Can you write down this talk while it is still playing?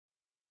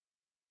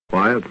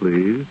Quiet,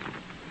 please.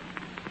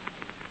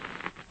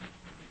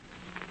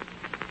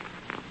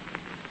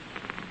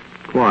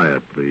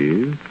 Quiet,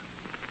 please.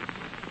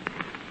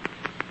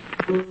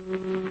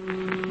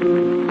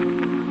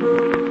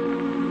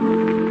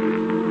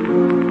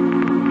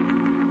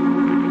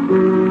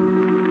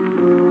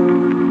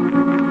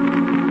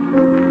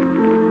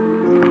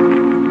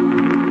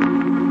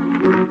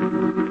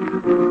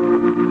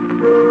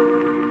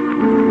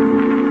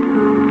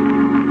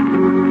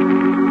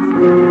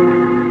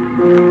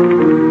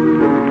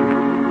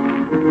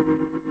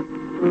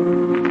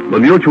 The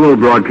Mutual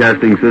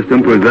Broadcasting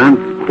System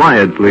presents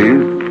Quiet,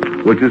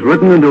 Please, which is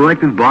written and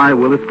directed by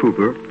Willis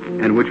Cooper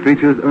and which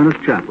features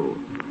Ernest Chappell.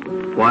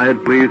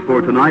 Quiet, Please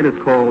for tonight is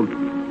called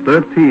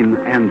 13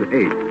 and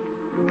 8.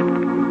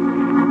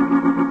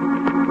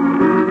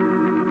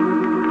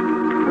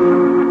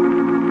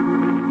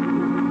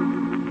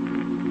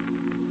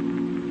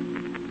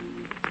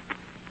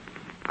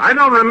 I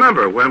don't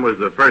remember when was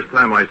the first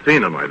time I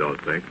seen him, I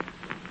don't think.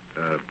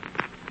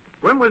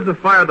 When was the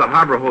fire at the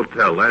Harbor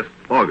Hotel? Last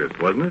August,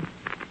 wasn't it?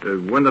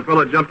 When the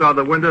fellow jumped out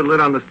the window, lit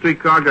on the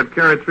streetcar, got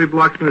carried 3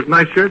 blocks in his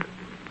nightshirt?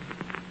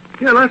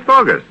 Yeah, last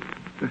August.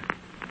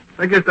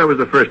 I guess that was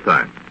the first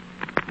time.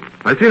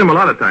 I've seen him a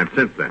lot of times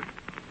since then.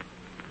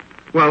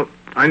 Well,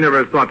 I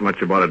never thought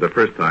much about it the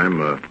first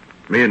time.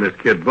 Me and this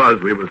kid Buzz,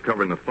 we was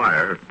covering the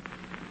fire.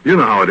 You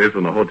know how it is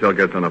when the hotel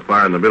gets on a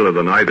fire in the middle of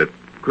the night. It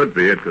could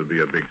be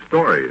a big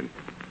story. And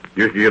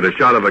you could get a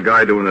shot of a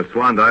guy doing a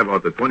swan dive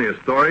out the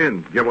 20th story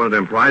and get one of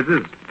them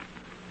prizes.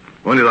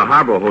 Only the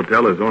Harbor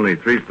Hotel is only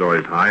 3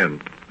 stories high,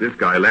 and this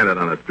guy landed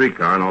on a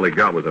streetcar, and all he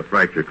got was a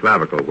fractured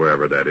clavicle,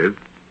 wherever that is.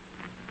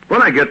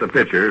 When I get the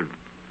picture,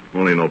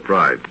 only no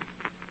prize.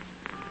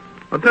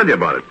 I'll tell you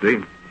about it,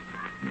 see?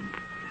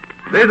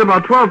 There's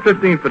about 12,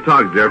 15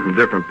 photographers there from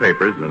different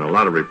papers, and a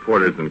lot of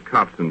reporters and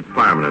cops and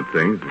firemen and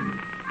things.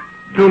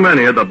 Too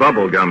many of the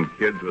bubblegum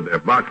kids with their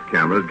box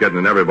cameras getting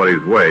in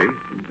everybody's way,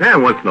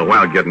 and once in a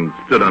while getting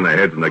stood on their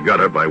heads in the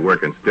gutter by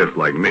working stiffs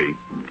like me.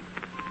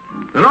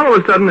 And all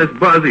of a sudden, this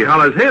Buzz, he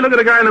hollers, "Hey, look at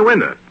the guy in the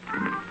window."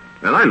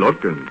 And I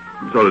look, and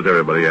so does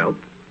everybody else.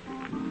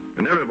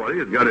 And everybody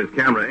has got his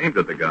camera aimed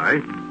at the guy,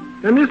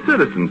 and this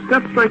citizen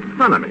steps right in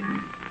front of me.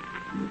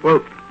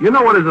 Well, you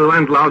know what is a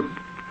lens louse?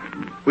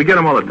 We get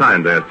them all the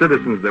time. They're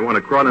citizens, they want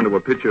to crawl into a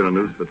picture a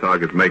news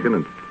photographer's making,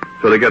 and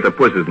so they get the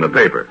pussies in the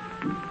paper.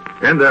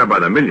 And they're by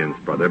the millions,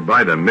 brother,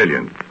 by the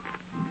millions.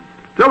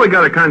 So we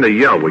got to kind of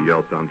yell. We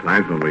yell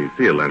sometimes when we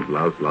see a lens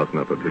louse lousing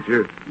up a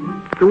picture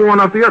to warn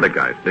off the other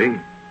guys, see?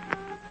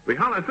 We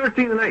holler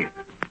 13 and 8.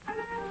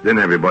 Then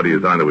everybody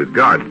is onto his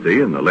guard, see,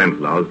 and the lens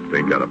louse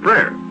ain't got a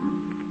prayer.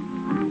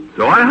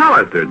 So I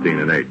holler 13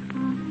 and 8.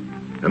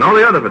 And all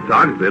the other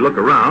photographers, they look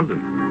around,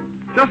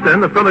 and just then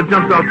the fella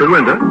jumps out the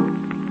window,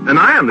 and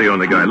I am the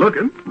only guy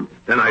looking,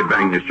 and I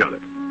bang the shutter.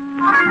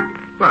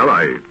 Well,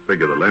 I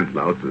figure the lens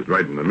louse is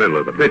right in the middle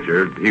of the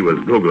picture. He was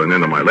googling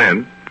into my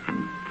lens.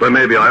 But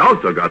maybe I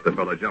also got the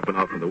fella jumping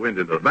out from the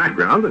window into the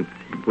background, and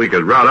we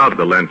could rout out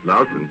the lens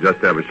louse and just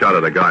have a shot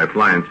of the guy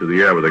flying through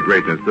the air with a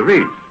greatness of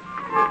ease.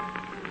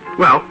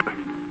 Well,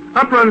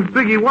 up runs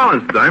Biggie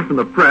Wallenstein from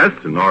the press,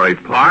 and R.A.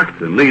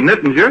 Parks and Lee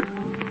Nittinger,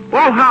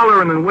 all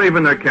hollering and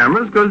waving their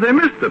cameras because they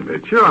missed the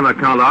picture on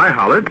account I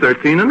hollered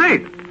 13 and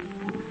 8.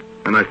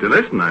 And I said,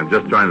 listen, I'm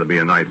just trying to be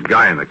a nice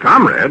guy and a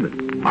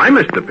comrade. I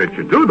missed the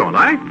picture too, don't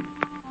I?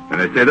 And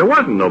they say, there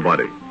wasn't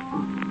nobody.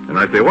 And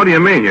I say, what do you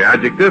mean, you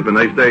adjective? And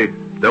they say,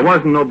 there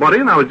wasn't nobody,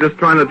 and I was just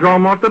trying to draw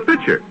him off the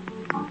picture.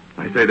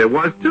 I say, there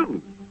was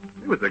too.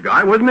 He was a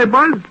guy, wasn't it,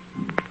 Buzz?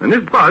 And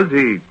this Buzz,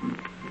 he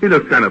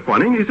looked kind of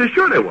funny, and he said,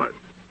 sure there was.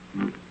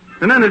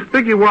 And then this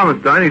Biggie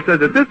Wallenstein, he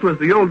said that this was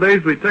the old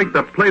days we take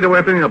the Play-Doh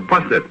everything and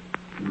bust it.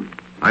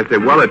 I say,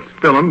 well, it's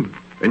film,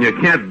 and you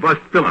can't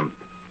bust film.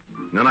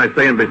 And then I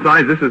say, and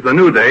besides, this is the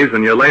new days,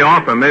 and you lay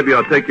off, and maybe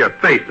I'll take your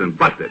face and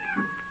bust it.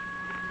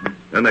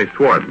 Then they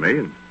swore at me,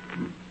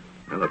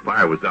 and the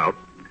fire was out.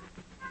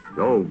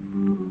 So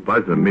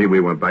Buzz and me, we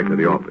went back to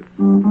the office.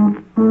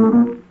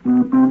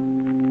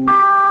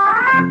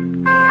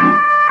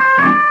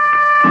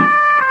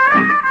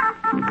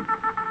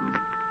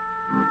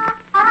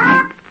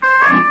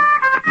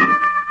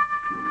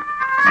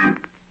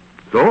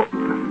 So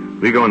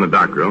we go in the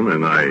dark room,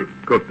 and I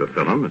cook the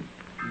film, and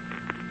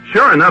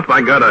sure enough, I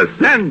got a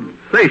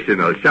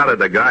sensational shot of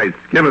the guy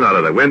skimming out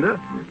of the window,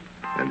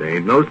 and there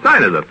ain't no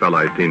sign of the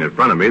fella I seen in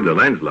front of me, the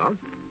lens louse.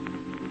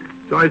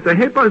 So I say,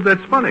 hey, Buzz,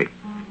 that's funny.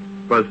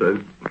 Buzz says,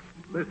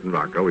 listen,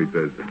 Rocco, he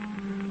says,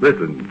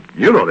 listen,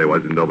 you know there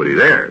wasn't nobody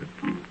there.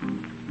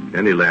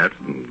 Then he laughs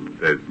and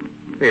says,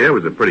 hey, that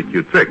was a pretty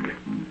cute trick,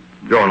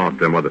 drawing off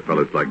them other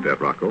fellas like that,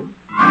 Rocco.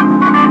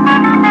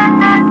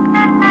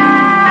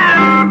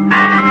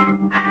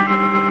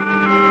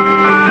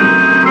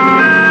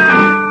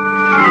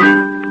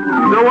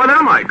 So what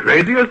am I,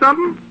 crazy or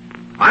something?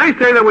 I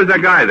say there was a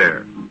guy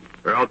there,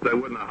 or else I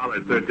wouldn't have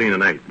hollered 13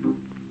 and 8.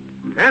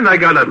 And I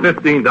got a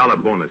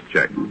 $15 bonus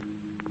check.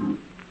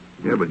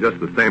 Yeah, but just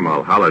the same,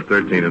 I'll holler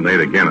 13 and 8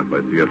 again if I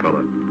see a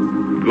fella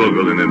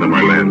googling into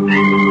my lens.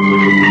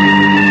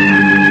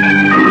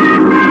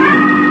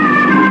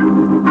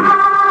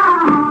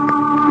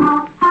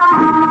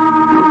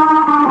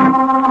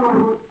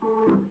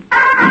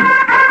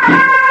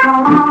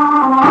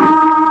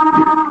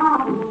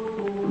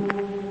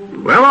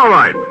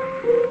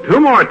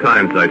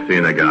 times I've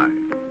seen a guy.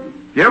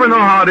 You ever know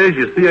how it is?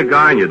 You see a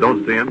guy and you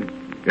don't see him,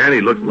 and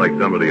he looks like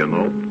somebody you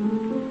know.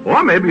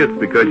 Or maybe it's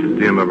because you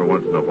see him every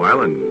once in a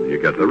while and you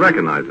get to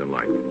recognize him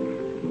like.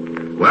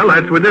 Well,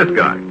 that's with this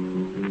guy.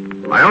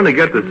 I only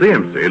get to see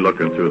him,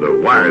 looking through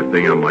the wire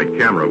thing on my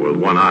camera with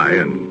one eye,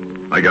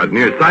 and I got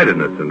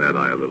nearsightedness in that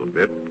eye a little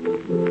bit.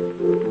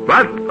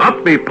 But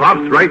up he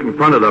pops right in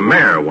front of the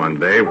mayor one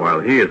day while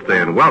he is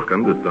saying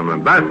welcome to some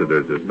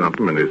ambassadors or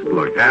something in his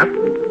plug hat.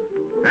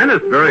 And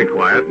it's very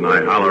quiet, and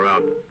I holler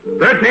out,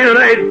 13 and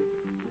 8.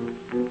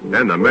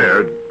 And the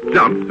mayor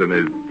jumps and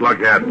his plug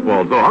hat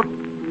falls off.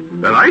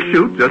 And I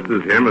shoot just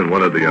as him and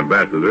one of the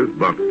ambassadors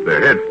bumps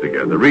their heads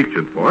together,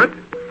 reaching for it.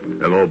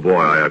 And oh boy,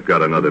 I've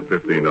got another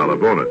 $15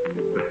 bonus.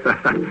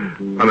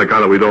 On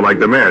account of we don't like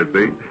the mayor,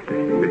 see?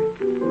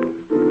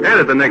 And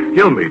at the next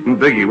guild meeting,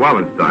 Biggie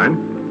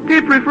Wallenstein,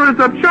 he prefers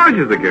up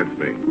charges against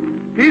me.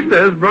 He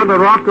says Brother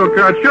Rocco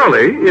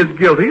Carcioli is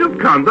guilty of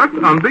conduct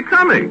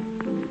unbecoming.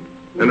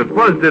 And if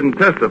Buzz didn't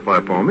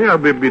testify for me,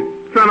 I'd be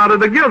thrown out of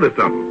the guild or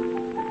something.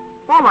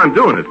 All I'm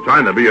doing is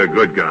trying to be a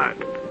good guy.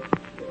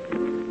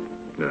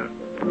 Yeah.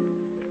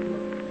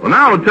 Well,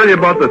 now I'll tell you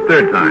about the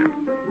third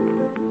time.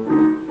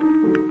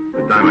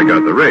 The time I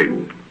got the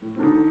raise.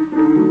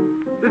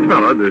 This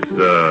fella, this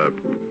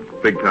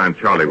big-time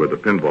Charlie with the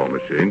pinball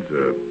machines,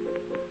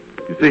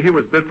 you see, he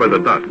was bit by the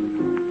dust.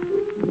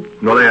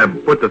 No, they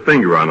have put the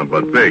finger on him,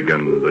 but big,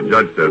 and the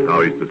judge says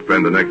how he's to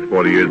spend the next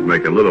 40 years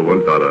making little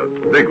ones out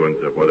of big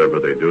ones or whatever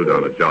they do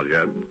down at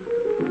Joliet.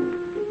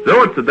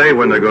 So it's the day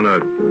when they're going to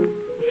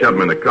shove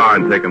him in the car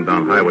and take him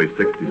down Highway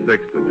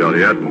 66 to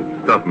Joliet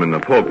and stuff him in the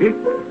pokey.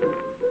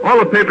 All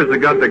the papers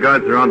have got their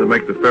guards around to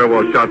make the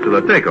farewell shots of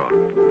the takeoff.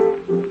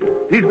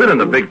 He's been in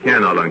the big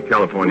can out on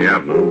California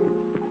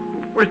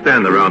Avenue. We're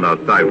standing around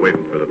outside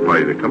waiting for the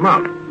party to come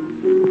out.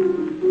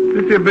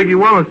 This here Biggie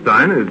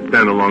Wallenstein is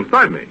standing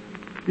alongside me.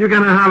 You're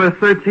going to have a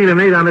 13 and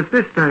 8 on us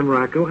this time,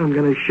 Rocco. I'm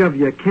going to shove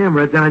your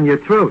camera down your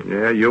throat.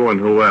 Yeah, you and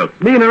who else?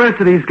 Me and the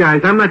rest of these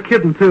guys. I'm not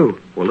kidding, too.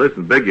 Well,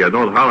 listen, Biggie, I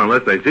don't holler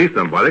unless I see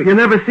somebody. You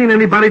never seen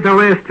anybody the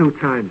last 2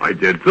 times. I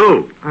did,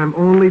 too. I'm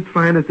only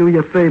trying to do you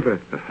a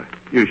favor.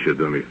 You should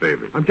do me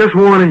favors. I'm just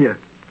warning you.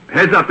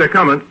 Heads up, they're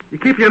coming. You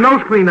keep your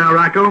nose clean now,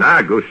 Rocco.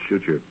 Go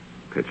shoot your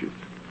pitches.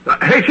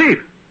 Hey,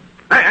 Chief.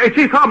 Hey,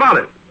 Chief, how about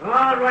it?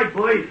 All right,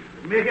 boys.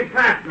 Make it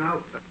fast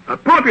now.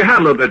 Pull up your hat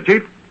a little bit,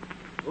 Chief.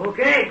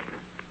 Okay.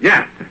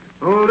 Yeah.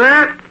 Hold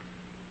that.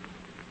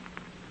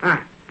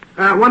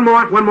 One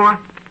more.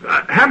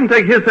 Have him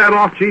take his hat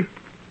off, Chief.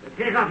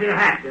 Take off your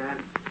hat,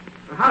 Dan.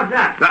 How's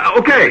that?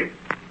 Okay.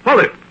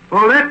 Hold it.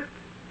 Hold it.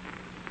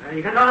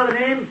 You got all the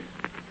names?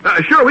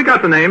 Sure, we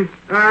got the names.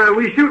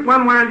 We shoot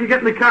one while you get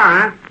in the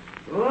car,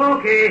 huh?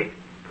 Okay.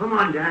 Come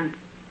on, Dan.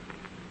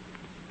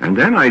 And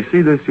then I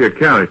see this here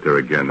character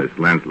again, this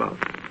Lancelot.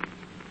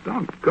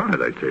 Doggone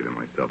it, I say to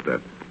myself,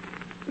 that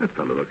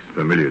fellow looks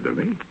familiar to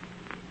me.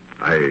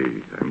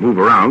 I move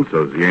around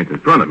so he ain't in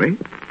front of me.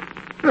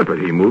 Yeah, but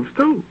he moves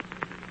too.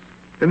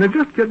 And they're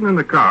just getting in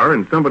the car,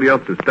 and somebody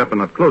else is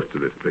stepping up close to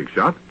this big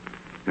shot.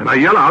 And I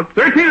yell out,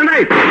 13 and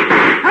 8!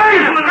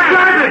 Hey!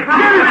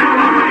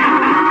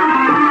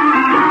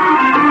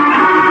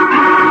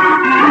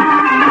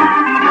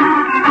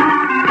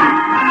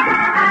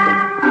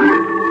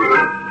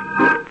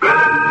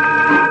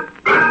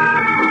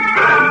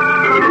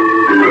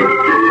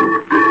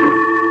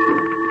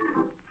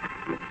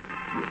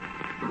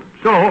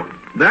 So,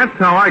 that's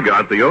how I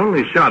got the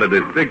only shot at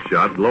this big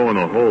shot blowing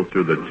a hole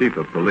through the chief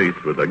of police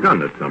with a gun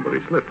that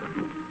somebody slipped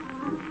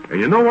him.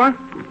 And you know what?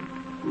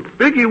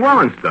 Biggie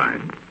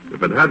Wallenstein,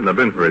 if it hadn't have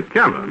been for his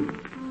camera,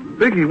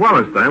 Biggie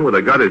Wallenstein would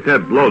have got his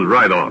head blowed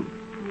right off.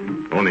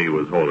 Only he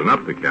was holding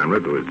up the camera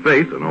to his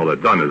face, and all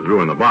it done is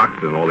ruin the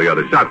box and all the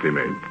other shots he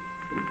made.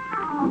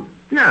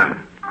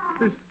 Yeah,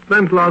 this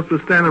Lenslouse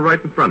was standing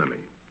right in front of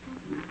me.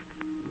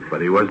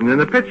 But he wasn't in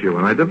the picture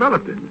when I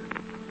developed it.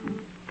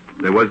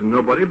 There wasn't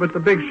nobody but the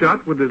big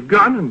shot with his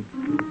gun and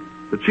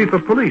the chief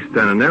of police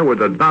standing there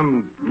with a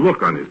dumb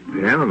look on his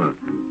hand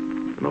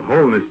and a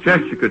hole in his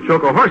chest you could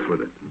choke a horse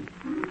with it.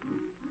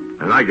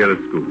 And I get a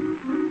scoop.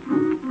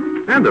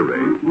 And a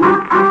raise.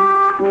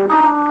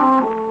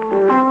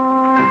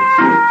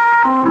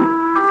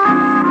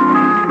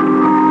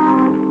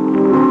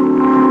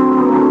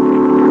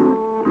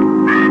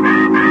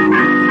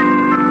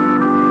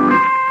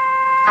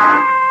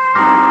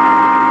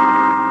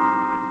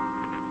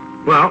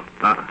 Well,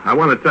 I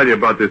want to tell you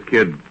about this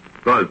kid,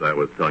 Buzz, I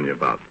was telling you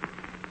about.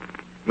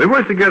 We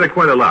worked together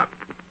quite a lot.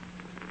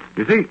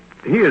 You see,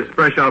 he is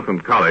fresh out from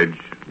college,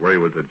 where he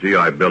was a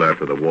GI Bill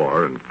after the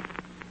war, and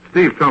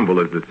Steve Trumbull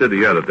is the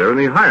city editor, and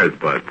he hires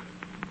Buzz.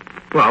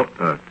 Well,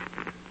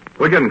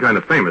 we're getting kind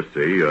of famous,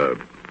 see,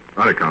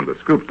 on account of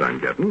the scoops I'm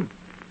getting.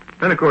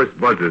 And, of course,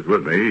 Buzz is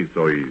with me,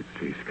 so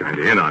he's kind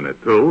of in on it,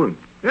 too,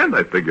 and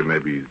I figure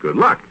maybe he's good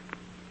luck.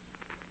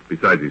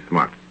 Besides, he's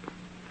smart.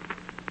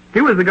 He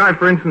was the guy,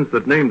 for instance,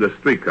 that named the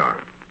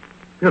streetcar.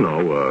 You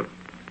know,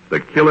 the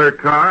killer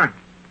car.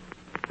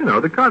 You know,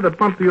 the car that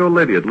bumped the old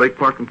lady at Lake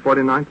Park and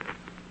 49th.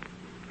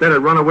 Then it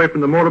run away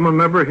from the motorman,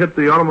 remember? Hit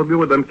the automobile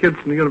with them kids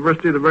from the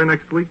university the very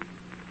next week?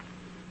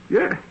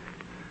 Yeah.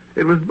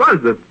 It was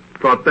Buzz that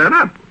thought that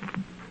up.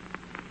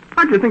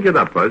 How'd you think it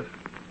up, Buzz?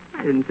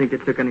 I didn't think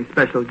it took any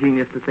special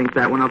genius to think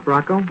that one up,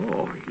 Rocco.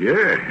 Oh,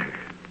 yeah.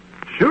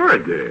 Sure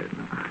it did.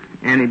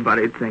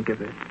 Anybody'd think of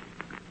it.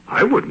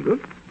 I wouldn't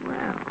have.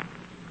 Well,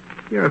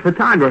 you're a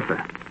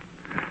photographer.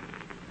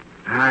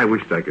 I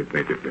wish I could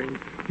think of things.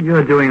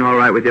 You're doing all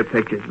right with your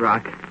pictures,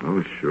 Rock.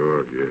 Oh,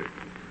 sure, yeah.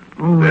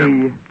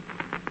 Only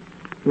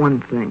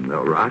one thing,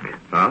 though, Rock.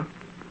 Huh?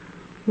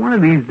 One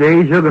of these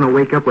days, you're going to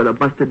wake up with a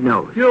busted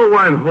nose. You'll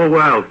whine whole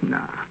well.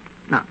 Nah,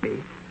 not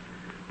me.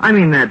 I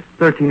mean that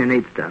 13 and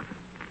 8 stuff.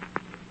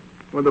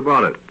 What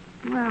about it?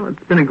 Well,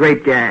 it's been a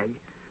great gag.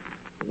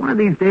 One of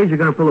these days, you're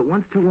going to pull it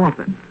once too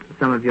often.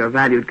 Some of your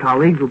valued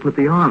colleagues will put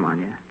the arm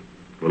on you.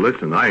 Well,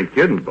 listen, I ain't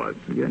kidding, Buzz.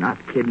 You're not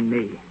kidding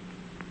me.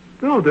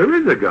 No, there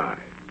is a guy.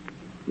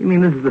 You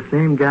mean this is the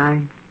same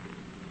guy?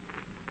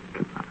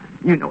 Come on,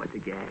 you know it's a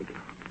gag.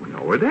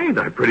 No, it ain't.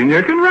 I pretty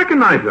near can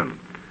recognize him.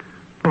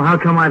 Well, how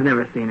come I've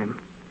never seen him?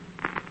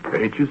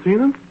 Ain't you seen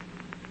him?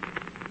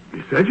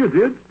 You said you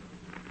did.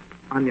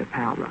 I'm your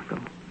pal, Rocco.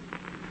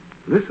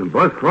 Listen,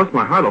 Buzz, cross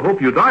my heart, I hope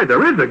you die.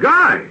 There is a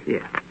guy.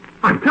 Yeah.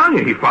 I'm telling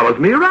you, he follows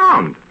me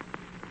around.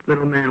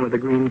 Little man with a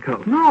green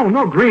coat.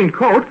 No green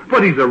coat,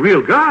 but he's a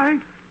real guy.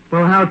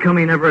 Well, how come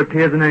he never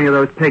appears in any of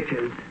those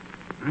pictures?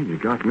 Well, you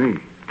got me.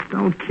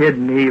 Don't kid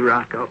me,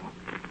 Rocco.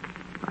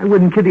 I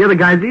wouldn't kid the other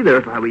guys either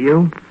if I were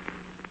you.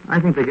 I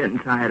think they're getting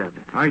tired of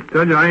it. I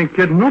tell you, I ain't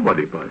kidding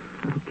nobody, Buzz.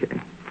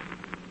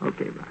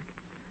 Okay, Rock.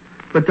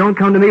 But don't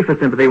come to me for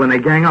sympathy when they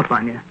gang up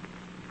on you.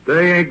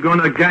 They ain't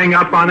gonna gang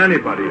up on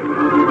anybody.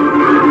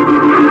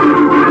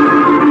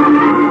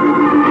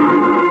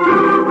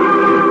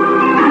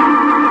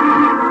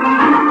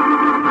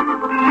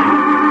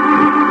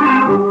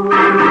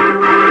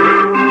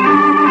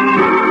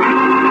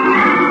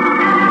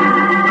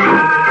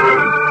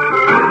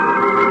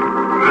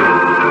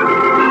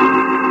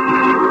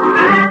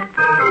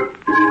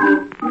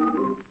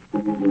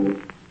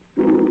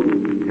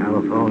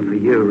 Telephone for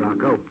you,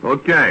 Rocco.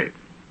 Okay.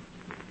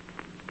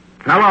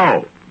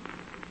 Hello.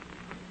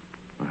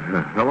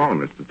 Hello,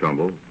 Mr.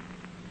 Tumble.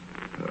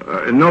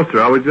 No,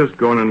 sir, I was just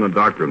going in the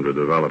darkroom to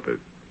develop it.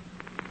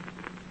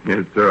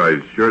 Yes, sir,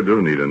 I sure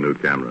do need a new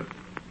camera.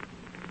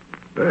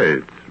 Hey,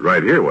 it's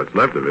right here, what's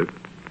left of it.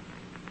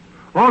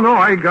 Oh, no,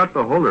 I got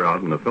the holder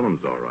out and the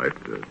film's all right.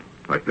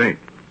 I think.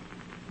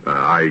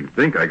 I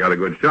think I got a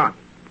good shot.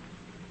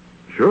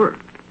 Sure.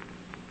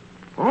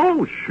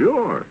 Oh,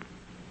 sure.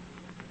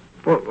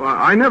 Well,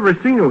 I never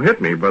seen you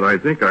hit me, but I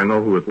think I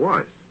know who it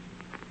was.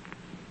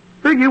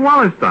 Biggie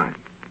Wallenstein.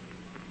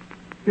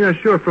 Yeah,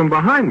 sure, from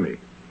behind me.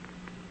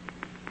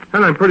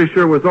 And I'm pretty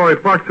sure it was Ori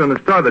Parks on the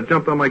Star that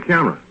jumped on my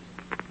camera.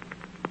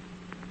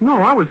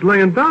 No, I was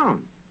laying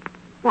down.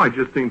 Well, I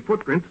just seen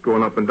footprints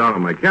going up and down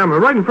on my camera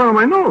right in front of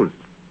my nose.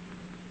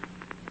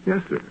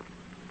 Yes, sir.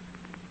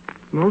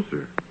 No,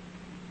 sir.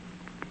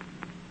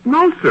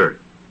 No, sir.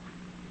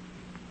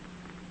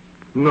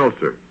 No,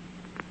 sir.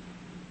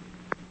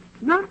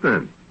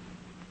 Nothing.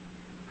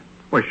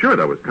 Why, sure,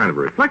 that was kind of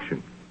a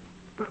reflection.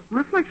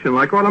 Reflection,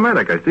 like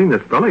automatic. I seen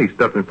this fella, he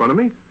stepped in front of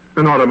me.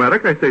 And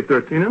automatic, I say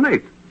 13 and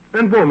 8.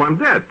 And boom, I'm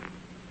dead.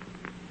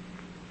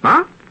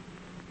 Huh?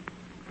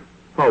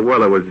 Oh,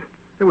 well, it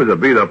was a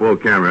beat-up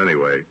old camera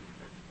anyway.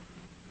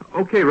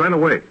 Okay, right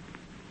away.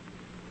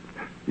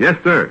 Yes,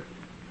 sir.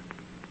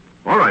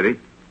 All righty.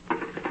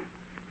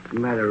 What's the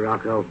matter,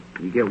 Rocco?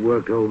 You get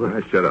worked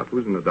over? Shut up.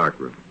 Who's in the dark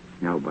room?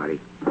 Nobody.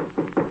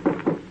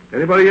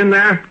 Anybody in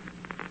there?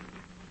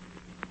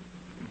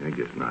 I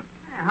guess not.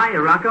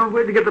 Hiya, Rocco.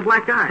 Where'd you get the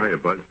black eye? Hiya,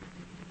 Bud.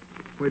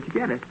 Where'd you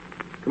get it?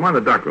 Come on to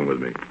the dark room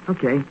with me.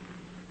 Okay.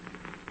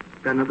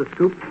 Got another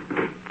scoop?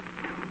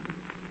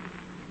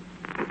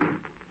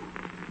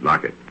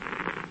 Lock it.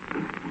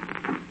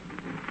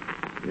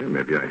 Yeah,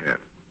 maybe I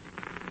have.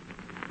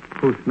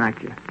 Who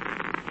smacked you?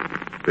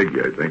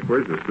 Biggie, I think.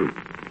 Where's the soup?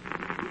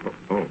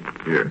 Oh,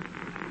 here.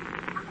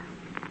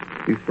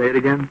 You say it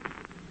again?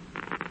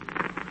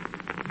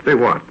 Say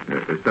what?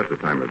 Set the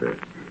timer there.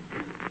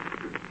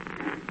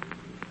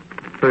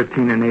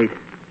 13 and 8.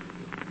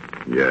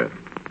 Yeah.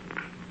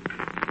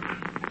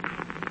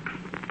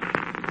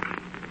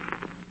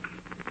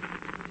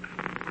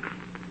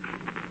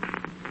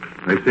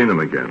 I seen them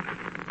again.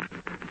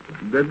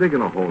 They're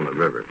digging a hole in the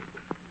river.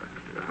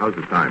 How's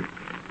the time?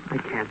 I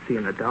can't see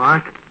in the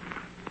dark.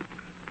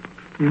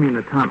 You mean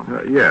the tunnel?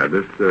 Yeah,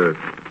 this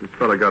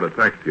fella got a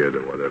taxi or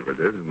whatever it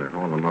is, and they're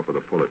hauling him up with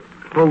a bullet.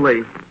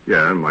 Fully.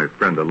 Yeah, and my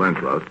friend the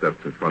Lenslow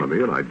steps in front of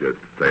me, and I just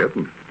say it,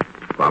 and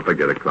pop, I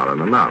get a clout on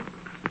the knob.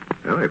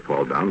 And I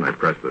fall down, and I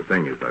press the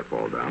thing as I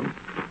fall down.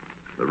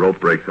 The rope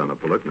breaks on the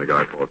bullet, and the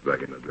guy falls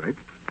back in the drink.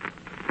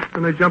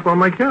 And they jump on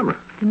my camera.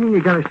 You mean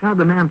you got a shot of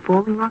the man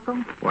falling, Rocco?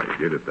 Why, you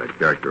did if that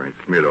character ain't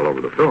smeared all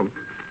over the film.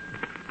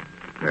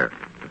 There.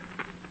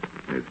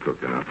 It's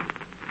cooked enough.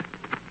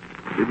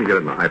 See if you can get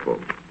it in the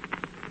hypo.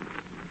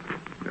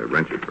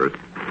 Wrench it first.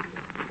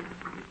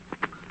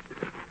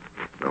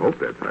 I hope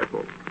that's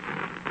hypo.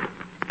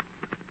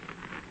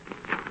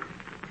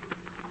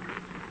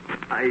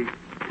 I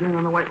turn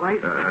on the white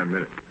light? A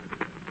minute.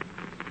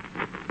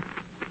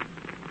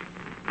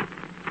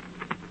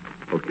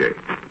 Okay.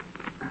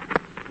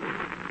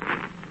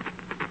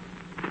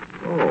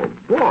 Oh,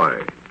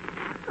 boy.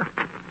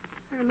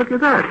 Hey, look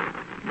at that.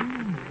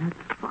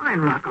 That's fine,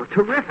 Rocco.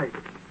 Terrific.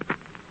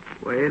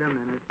 Wait a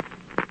minute.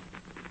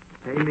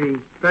 Hey,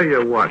 me. Tell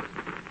you what.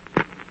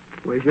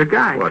 Where's your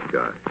guy? What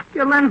guy?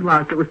 Your lens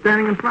louse that was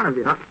standing in front of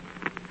you. Huh?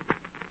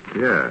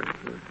 Yeah.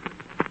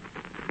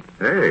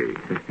 Hey,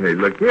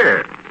 look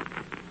here.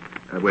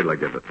 Wait till I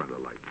get the front of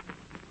the light.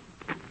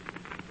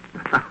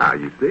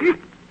 You see?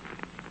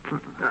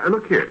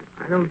 Look here.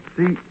 I don't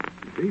see...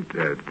 See,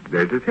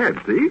 there's his head,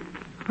 see?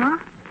 Huh?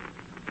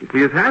 You see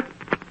his hat?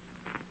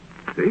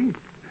 See?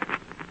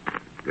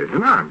 There's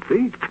an arm,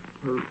 see?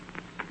 Well,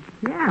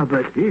 yeah,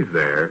 but... He's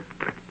there.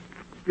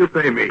 You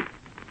pay me.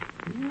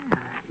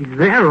 Yeah, he's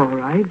there, all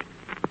right.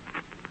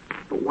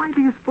 But why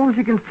do you suppose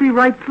you can see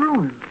right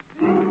through him?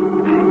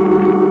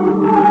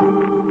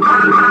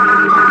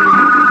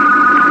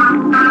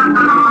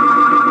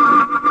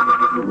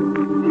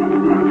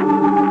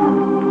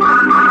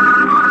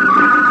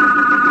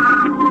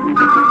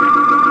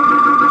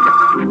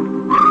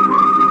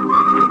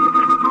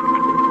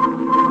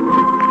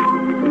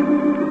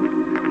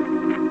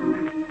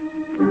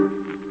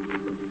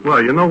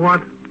 Well, you know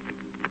what?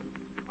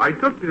 I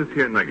took this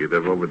here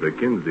negative over to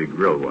Kinsey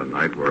Grill one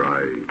night where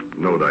I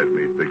knowed I'd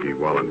meet Vicky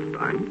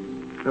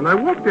Wallenstein, and I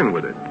walked in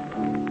with it.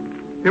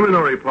 Him and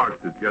Ori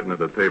Parks is getting at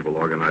the table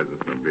organizing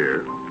some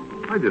beer.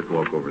 I just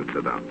walk over and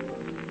sit down.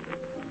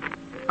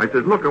 I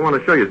says, look, I want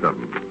to show you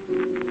something.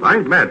 I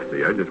ain't mad,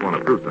 see. I just want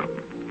to prove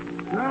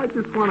something. I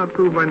just want to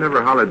prove I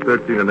never hollered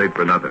 13 and 8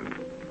 for nothing.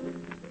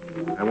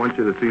 I want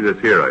you to see this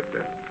here, I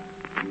said.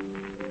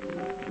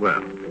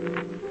 Well,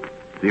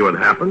 see what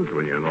happens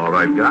when you're an all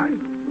right guy?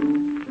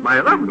 By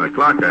 11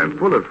 o'clock, I'm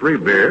full of free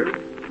beer.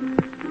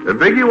 And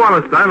Vicky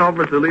Wallenstein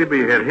offered to leave me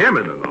hit him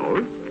in the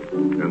nose.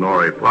 And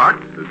Ori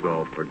Parks is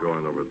all for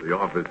going over to the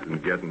office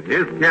and getting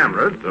his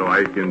camera so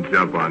I can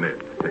jump on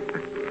it.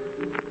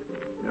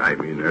 I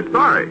mean, they're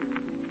sorry.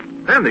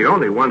 And the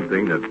only one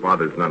thing that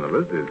bothers none of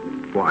us is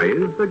why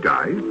is the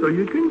guy so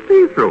you can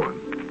see through him.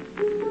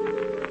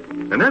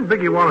 And then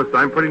Vicky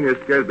Wallenstein pretty near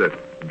scared the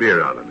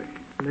beer out of me.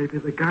 Maybe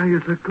the guy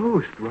is a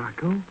ghost,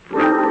 Rocco.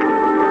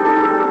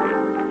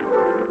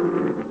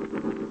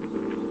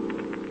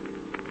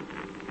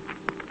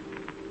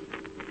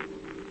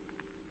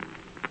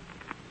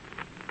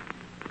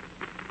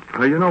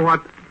 You know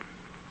what?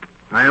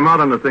 I am out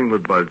on the thing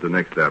with Buzz the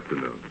next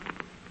afternoon.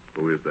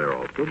 Who is there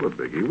also but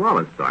Biggie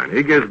Wallenstein.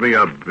 He gives me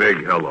a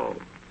big hello.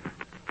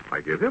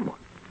 I give him one.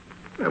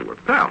 Yeah, we're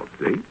pals,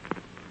 see?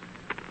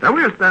 Now,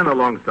 we are standing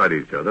alongside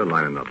each other,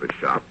 lining up his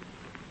shop.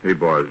 He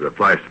borrows a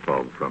flash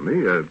bulb from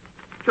me,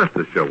 just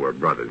to show we're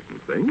brothers and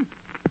things.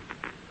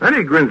 Then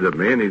he grins at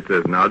me and he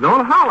says, now,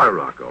 don't holler,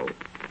 Rocco.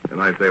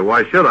 And I say,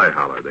 why should I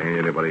holler? There ain't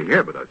anybody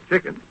here but us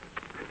chickens.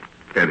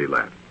 And he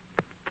laughs.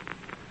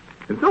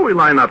 And so we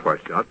line up our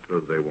shots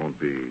so they won't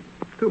be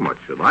too much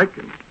alike.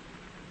 And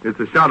it's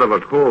a shot of a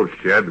coal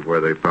shed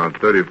where they found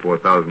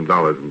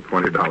 $34,000 in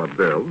 $20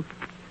 bills.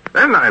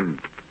 Then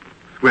I'm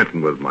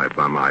squinting with my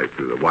bum eyes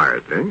through the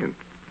wire thing, and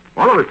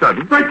all of a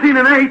sudden... 13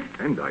 and 8.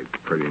 And I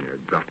pretty near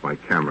dropped my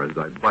camera as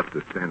I butt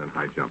the standing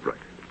high jump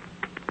record.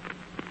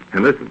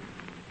 And listen,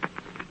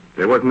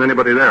 there wasn't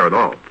anybody there at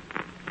all.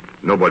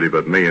 Nobody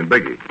but me and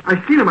Biggie. I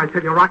seen him, I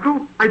tell you,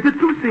 Rocco. I did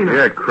too seen him.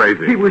 Yeah,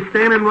 crazy. He was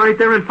standing right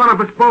there in front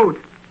of us both.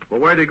 Well,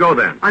 where'd he go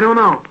then? I don't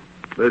know.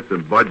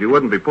 Listen, Bud, you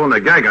wouldn't be pulling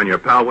a gag on your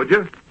pal, would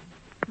you?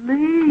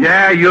 Me?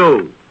 Yeah,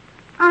 you.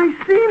 I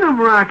seen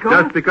him, Rocco.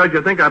 Just because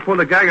you think I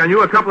pulled a gag on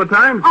you a couple of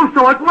times? Oh,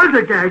 so it was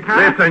a gag, huh?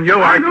 Listen, you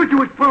I are... knew you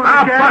was pulling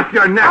I'll a gag. bust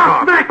your neck I'll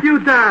off. smack you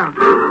down.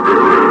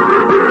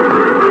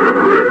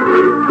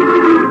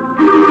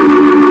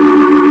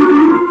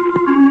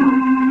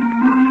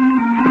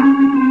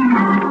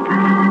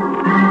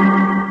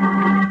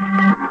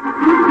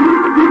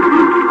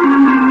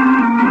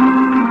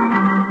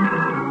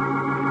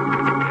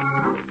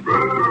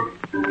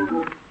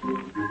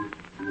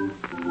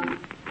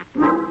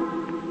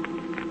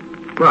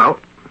 Well,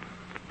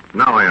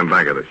 now I am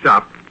back at the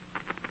shop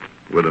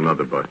with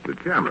another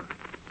busted camera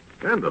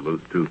and a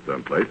loose tooth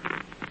someplace.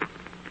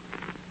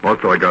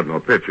 Also, I got no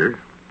picture,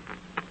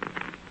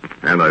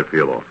 and I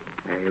feel awful.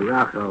 Hey,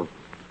 Rocco,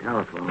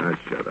 telephone. Now,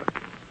 shut up.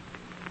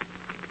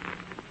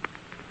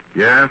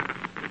 Yeah?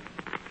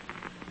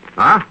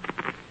 Huh?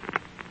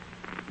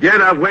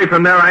 Get away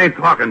from there. I ain't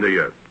talking to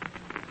you.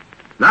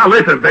 Now,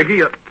 listen, Vicky.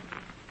 You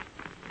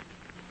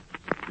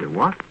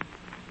what?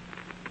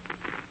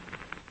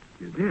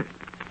 You did.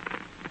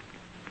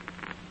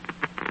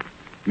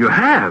 You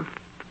have?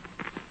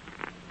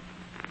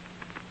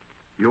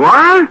 You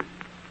are?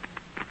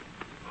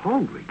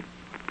 Holy.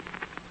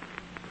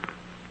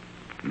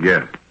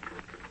 Yeah.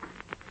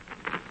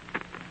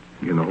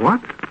 You know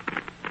what?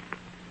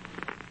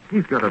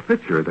 He's got a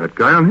picture of that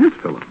guy on his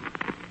film.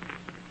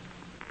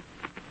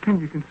 And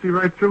you can see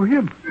right through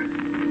him.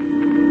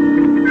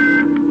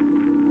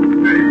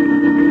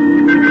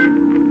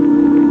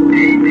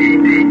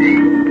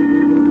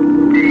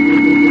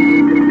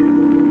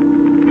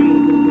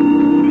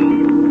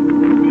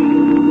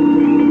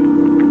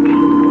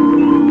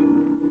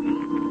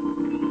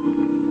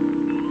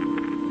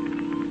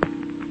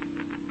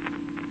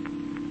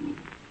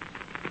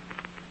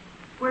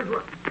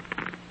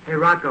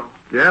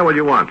 Yeah, what do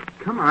you want?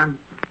 Come on.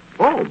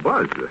 Oh,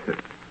 Buzz.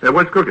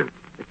 What's cooking?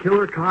 The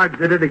killer car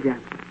did it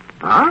again.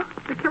 Huh?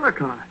 The killer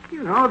car.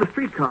 You know, the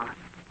street car.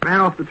 Ran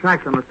off the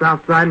tracks on the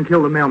south side and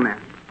killed the mailman.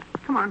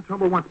 Come on,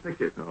 Trumbull wants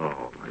pictures.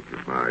 Oh, my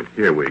goodness.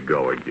 Here we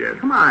go again.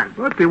 Come on.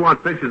 What's he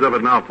want pictures of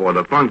it now for?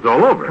 The fun's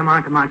all over. Come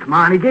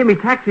on. He gave me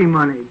taxi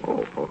money.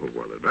 Oh,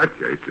 well, in that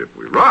case, if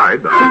we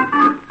ride...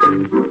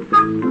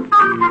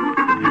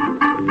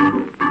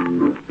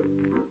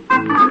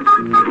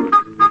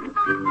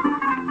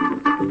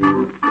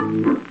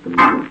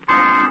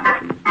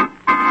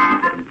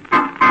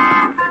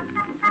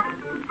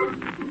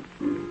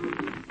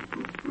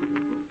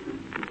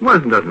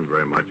 Wasn't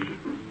very much.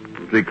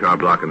 Streetcar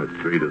blocking the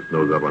street, it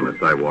snows up on the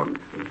sidewalk.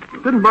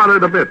 Didn't bother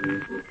it a bit.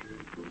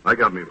 I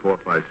got me 4 or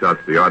 5 shots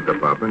to the art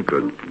department,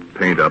 could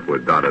paint up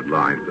with dotted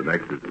lines and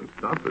X's and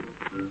stuff.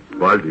 And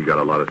Buzz, he got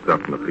a lot of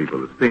stuff from the people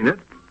who've seen it.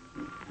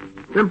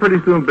 Then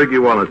pretty soon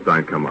Biggie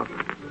Wallenstein come up.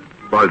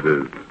 Buzz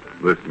is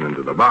listening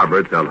to the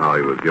barber tell how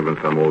he was giving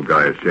some old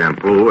guy a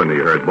shampoo, and he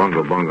heard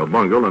bungle, bungle,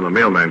 bungle, and the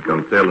mailman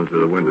comes sailing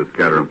through the window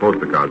scattering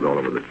poster cards all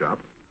over the shop.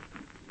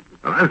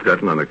 And I'm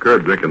sitting on the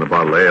curb drinking a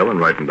bottle of ale and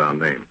writing down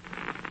names.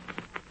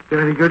 Got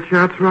any good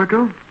shots,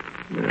 Rocco?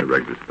 Yeah,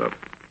 regular stuff.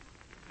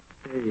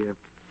 Hey,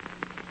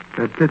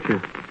 that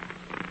picture.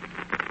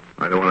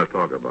 I don't want to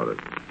talk about it.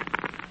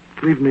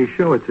 Leave me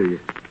show it to you.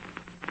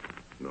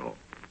 No.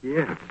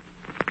 Yeah.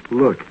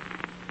 Look.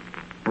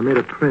 I made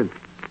a print.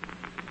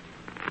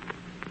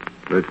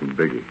 Listen,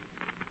 Biggie.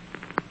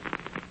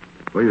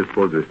 What do you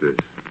suppose this is?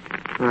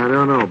 I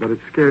don't know, but it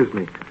scares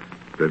me.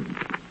 Did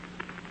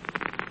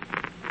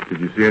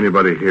you see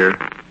anybody here?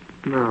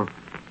 No.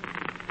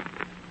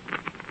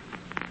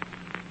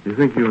 You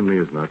think you and me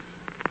is nuts?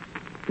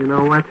 You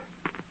know what?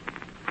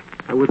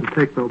 I wouldn't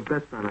take no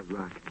bets on it,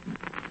 Rock.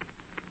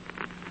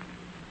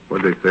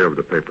 What'd they say over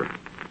the paper?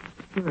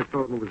 I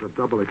told them it was a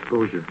double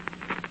exposure.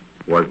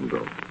 Wasn't,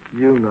 though.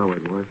 You know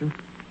it wasn't.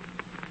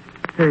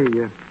 Hey,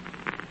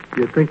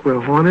 you think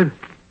we're haunted?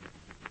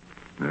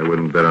 I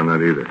wouldn't bet on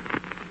that either.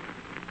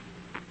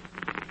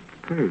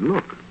 Hey,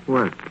 look.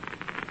 What?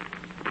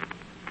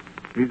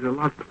 He's a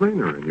lot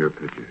plainer in your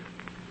picture.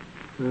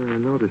 I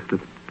noticed it.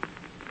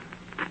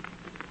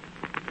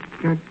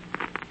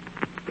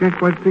 Can't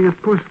quite see his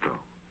puss,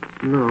 though.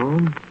 No,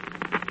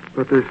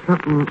 but there's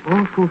something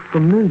awful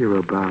familiar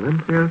about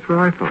him. Yeah, that's what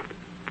I thought.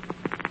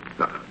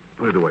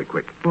 Put it away,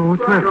 quick. Well,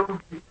 what's Rocco,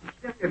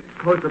 get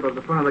close up of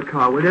the front of the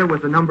car, will you,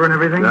 with the number and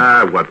everything?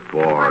 What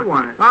for? I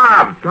want it.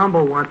 Ah!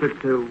 Trumbull wants it,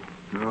 too.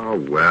 Oh,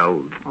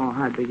 well. Oh,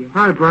 hi, Biggie.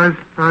 Hi, Buzz.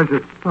 How's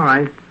it? All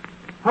right.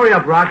 Hurry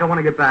up, Rock. I want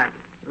to get back.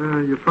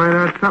 You find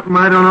out something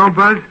I don't know,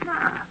 Buzz?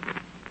 Nah.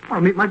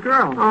 I'll meet my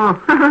girl. Oh.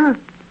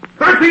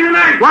 13 and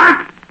 8!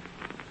 What?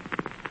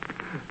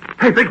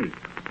 Hey, Biggie.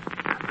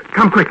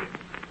 Come quick.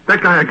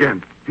 That guy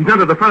again. He's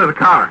under the front of the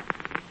car.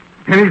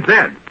 And he's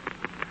dead.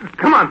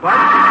 Come on, Bud.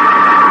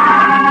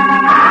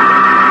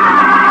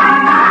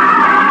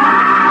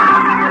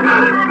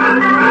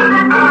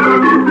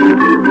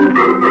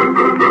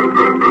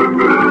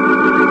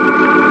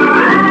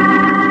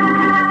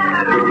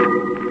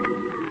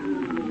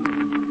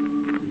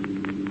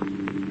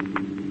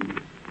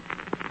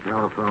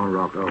 Telephone,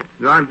 Rocco.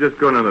 I'm just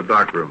going in the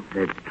dark room.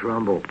 It's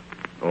Trumbull.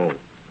 Oh.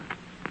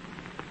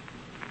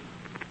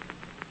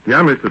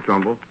 Yeah, Mr.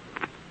 Trumbull.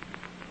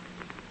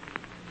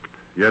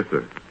 Yes,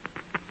 sir.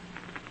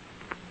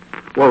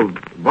 Well,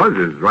 Buzz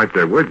is right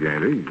there with you,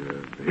 ain't he?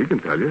 He can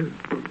tell you.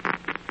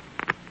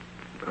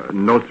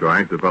 No, sir, I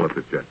ain't developed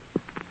it yet.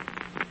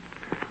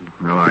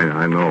 No,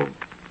 I know.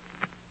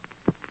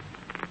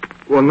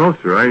 Well, no,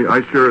 sir,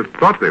 I sure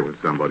thought there was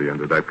somebody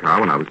under that car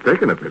when I was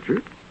taking a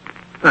picture.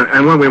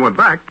 And when we went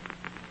back...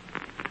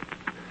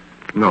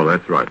 No,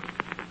 that's right.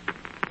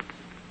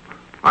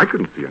 I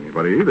couldn't see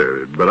anybody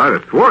either, but I'd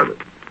have swore it.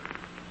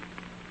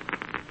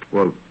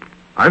 Well,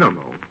 I don't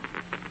know.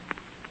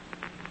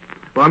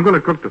 Well, I'm going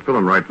to cook the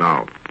film right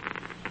now.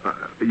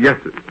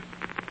 Yes, sir.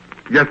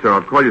 Yes, sir.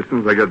 I'll call you as soon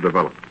as I get it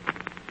developed.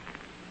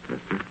 Yes,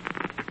 sir.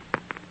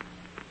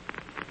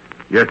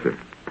 Yes, sir.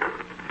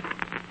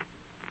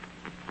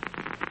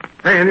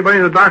 Hey, anybody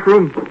in the dark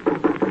room?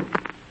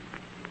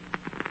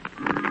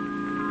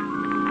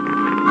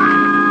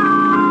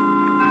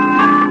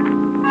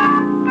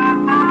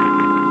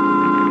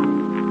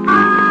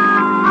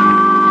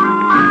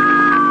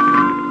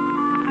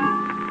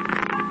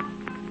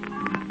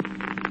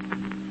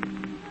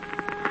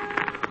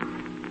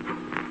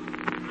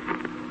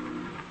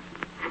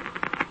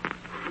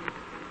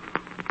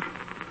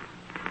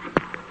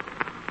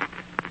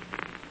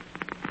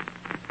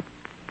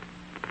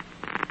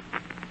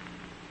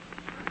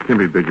 Give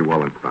me Biggie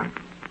Wallenstein.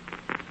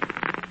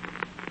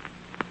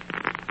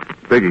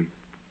 Biggie,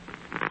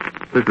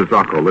 this is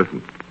Rocco.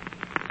 Listen.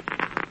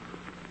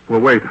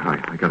 Well, wait.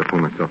 I got to pull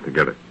myself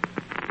together.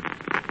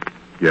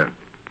 Yeah.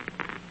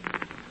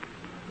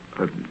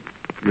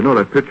 You know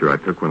that picture I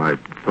took when I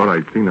thought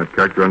I'd seen that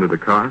character under the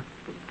car?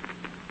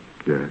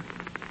 Yeah.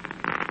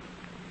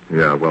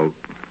 Yeah, well,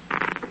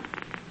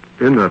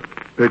 in the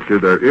picture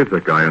there is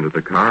a guy under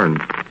the car,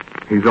 and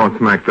he's all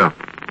smacked up.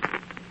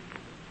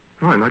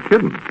 Oh, I'm not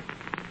kidding.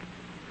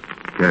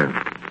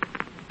 Yeah.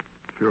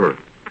 Sure.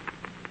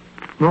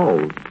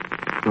 No,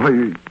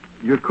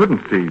 you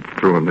couldn't see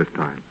through him this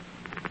time.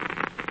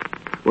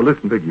 Well,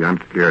 listen, Biggie, I'm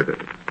scared.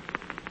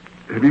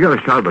 Have you got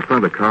a shot at the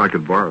front of the car I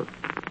could borrow?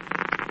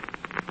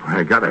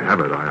 I gotta have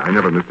it. I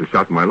never missed a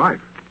shot in my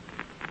life.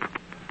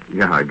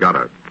 Yeah, I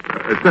gotta.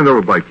 Send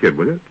over by Kid,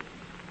 will you?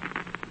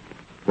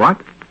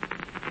 What?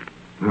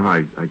 No,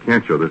 I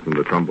can't show this in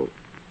the Trumbull.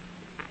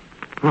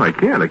 No, I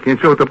can't. I can't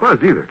show it to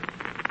Buzz either.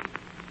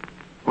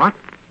 What?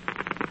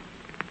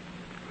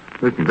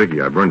 Listen,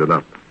 Biggie, I burned it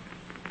up.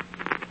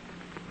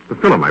 The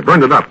film, I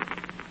burned it up.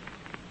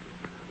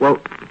 Well,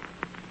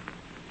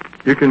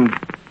 you can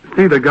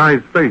see the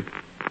guy's face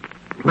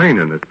plain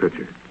in this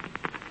picture.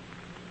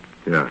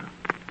 Yeah.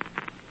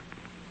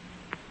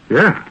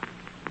 Yeah.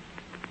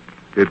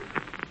 It's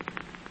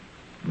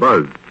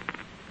Buzz.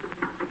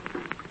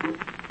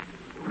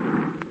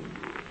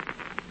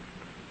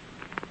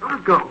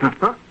 Rocco. Huh?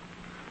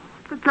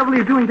 What the devil are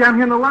you doing down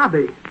here in the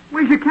lobby?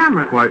 Where's your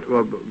camera? Why,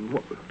 well,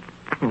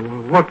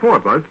 what for,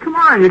 Buzz? Come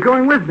on, you're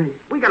going with me.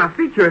 We got a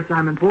feature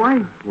assignment,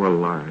 boy.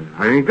 Well, I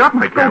ain't got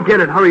my camera. Go get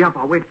it. Hurry up.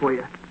 I'll wait for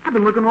you. I've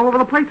been looking all over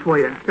the place for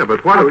you. Yeah,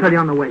 but why I'll tell you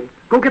on the way.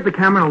 Go get the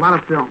camera and a lot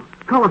of film.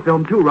 Color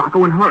film, too,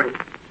 Rocco, and hurry.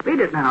 Beat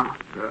it now.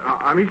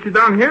 I'll meet you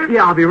down here?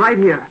 Yeah, I'll be right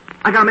here.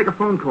 I gotta make a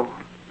phone call.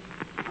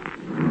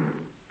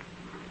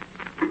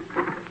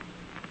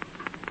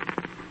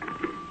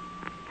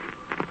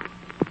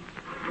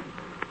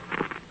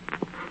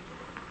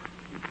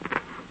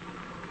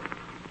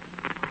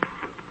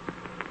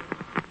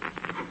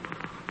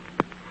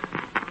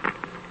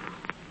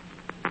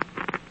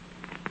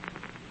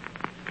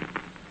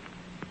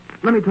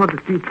 Let me talk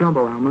to Steve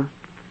Trumbull, Alma.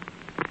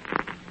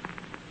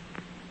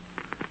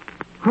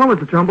 Hello,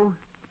 Mr. Trumbull.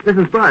 This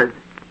is Buzz.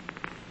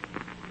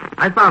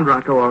 I found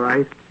Rocco, all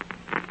right.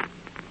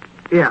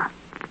 Yeah.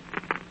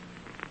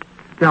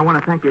 Then I want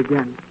to thank you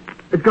again.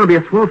 It's going to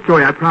be a swell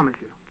story, I promise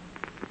you.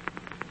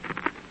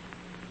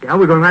 Yeah,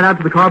 we're going right out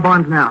to the car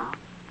barns now.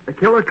 The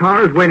killer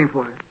car is waiting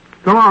for us.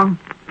 So long.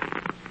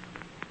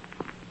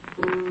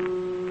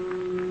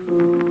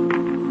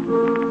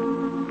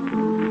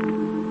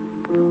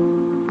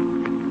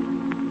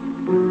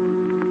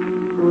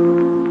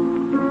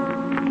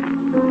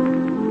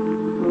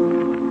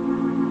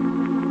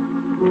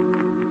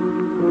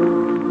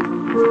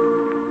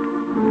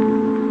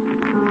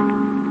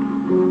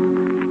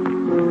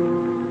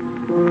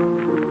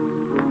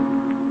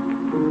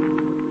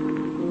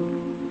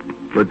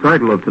 The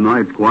title of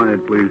tonight's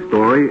Quiet Please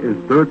story is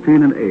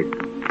 13 and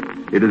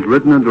 8. It is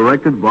written and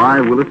directed by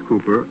Willis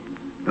Cooper,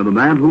 and the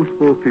man who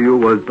spoke to you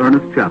was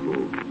Ernest Chappell.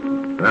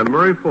 And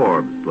Murray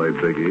Forbes played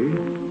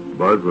Biggie.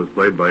 Buzz was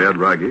played by Ed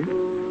Raggy.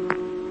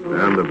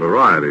 And a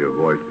variety of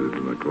voices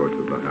in the course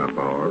of the half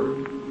hour.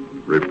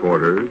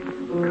 Reporters,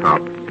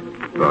 cops,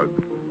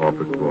 thugs,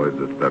 office boys,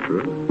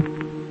 etc.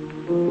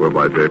 were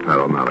by J. Pat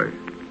O'Malley.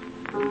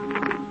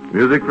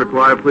 Music for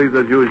Quiet Please,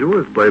 as usual,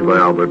 is played by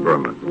Albert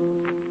Berman.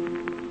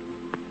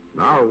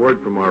 Now a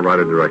word from our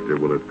writer-director,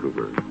 Willis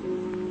Cooper.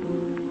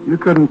 You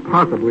couldn't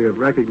possibly have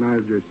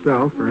recognized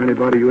yourself or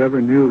anybody you ever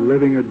knew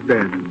living or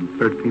dead in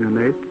 13 and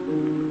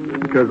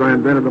 8, because I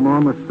invented them all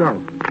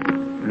myself.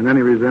 And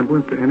any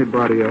resemblance to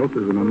anybody else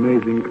is an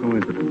amazing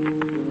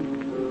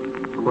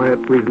coincidence.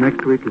 Quiet Please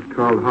next week is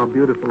called How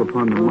Beautiful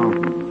Upon the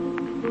Mountain.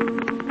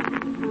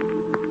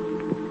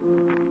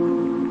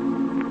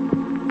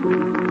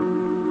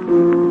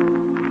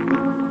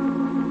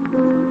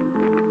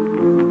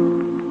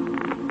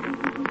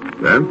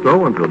 And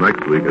so, until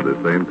next week at the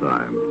same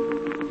time,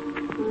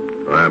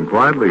 I am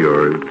quietly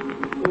yours,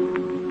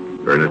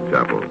 Ernest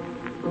Chappell.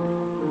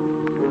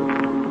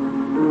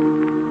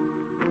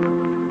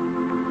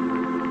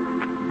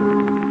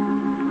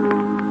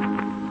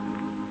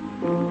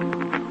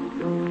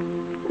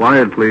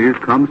 Quiet Please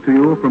comes to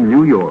you from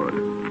New York.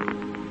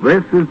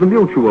 This is the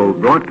Mutual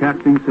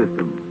Broadcasting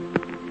System.